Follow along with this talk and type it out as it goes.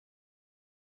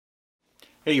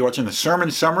Hey, you're watching the sermon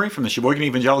summary from the Sheboygan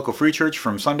Evangelical Free Church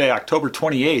from Sunday, October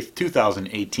 28th,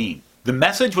 2018. The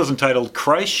message was entitled,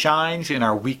 Christ Shines in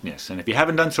Our Weakness. And if you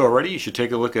haven't done so already, you should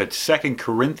take a look at 2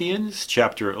 Corinthians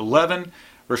chapter 11,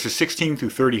 verses 16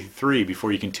 through 33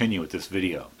 before you continue with this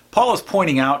video. Paul is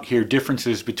pointing out here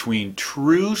differences between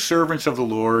true servants of the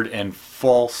Lord and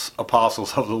false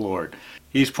apostles of the Lord.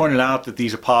 He's pointed out that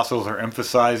these apostles are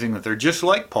emphasizing that they're just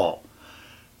like Paul,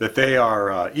 that they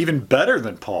are even better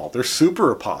than Paul. They're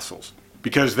super apostles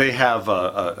because they have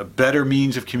a better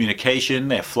means of communication.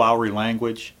 They have flowery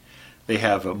language. They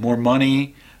have more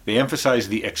money. They emphasize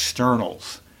the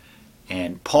externals.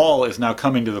 And Paul is now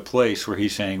coming to the place where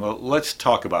he's saying, well, let's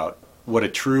talk about what a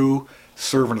true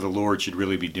servant of the Lord should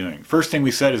really be doing. First thing we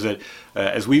said is that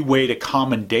as we wait a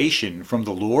commendation from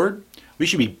the Lord, we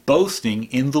should be boasting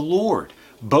in the Lord.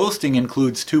 Boasting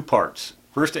includes two parts.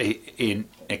 First, an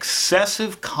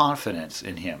excessive confidence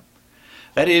in Him.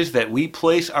 That is, that we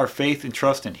place our faith and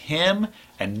trust in Him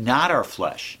and not our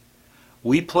flesh.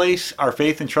 We place our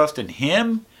faith and trust in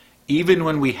Him even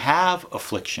when we have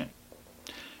affliction.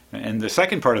 And the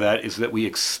second part of that is that we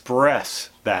express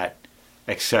that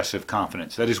excessive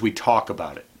confidence. That is, we talk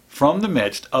about it. From the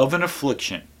midst of an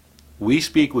affliction, we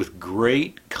speak with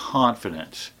great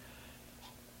confidence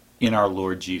in our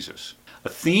Lord Jesus. A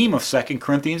theme of 2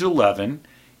 Corinthians 11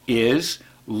 is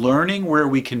learning where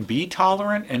we can be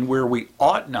tolerant and where we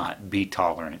ought not be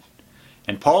tolerant.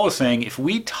 And Paul is saying if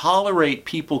we tolerate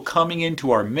people coming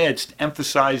into our midst,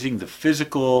 emphasizing the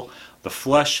physical, the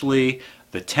fleshly,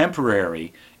 the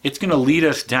temporary, it's going to lead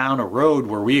us down a road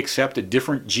where we accept a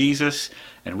different Jesus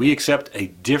and we accept a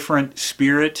different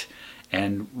spirit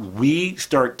and we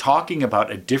start talking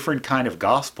about a different kind of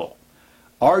gospel.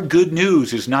 Our good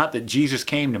news is not that Jesus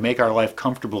came to make our life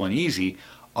comfortable and easy.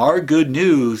 Our good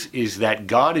news is that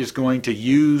God is going to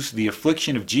use the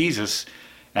affliction of Jesus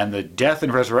and the death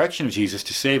and resurrection of Jesus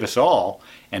to save us all,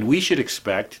 and we should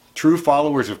expect true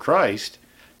followers of Christ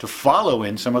to follow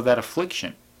in some of that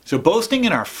affliction. So boasting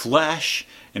in our flesh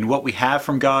and what we have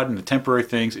from God and the temporary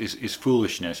things is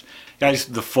foolishness. Guys,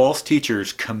 the false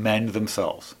teachers commend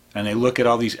themselves, and they look at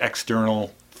all these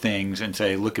external things and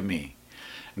say, look at me.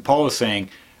 And Paul is saying,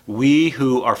 we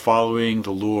who are following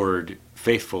the Lord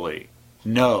faithfully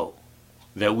know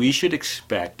that we should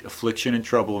expect affliction and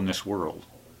trouble in this world.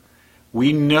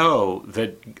 We know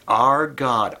that our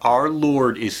God, our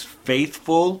Lord, is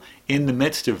faithful in the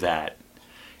midst of that,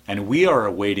 and we are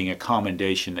awaiting a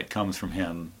commendation that comes from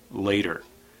Him later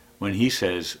when He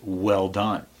says, well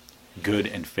done, good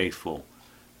and faithful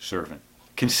servant.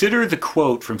 Consider the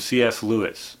quote from C.S.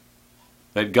 Lewis,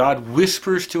 that God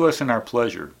whispers to us in our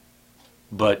pleasure,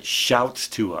 but shouts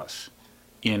to us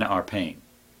in our pain.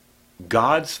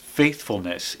 God's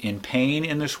faithfulness in pain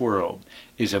in this world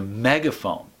is a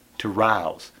megaphone to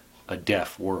rouse a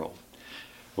deaf world.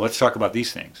 Let's talk about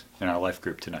these things in our life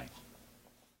group tonight.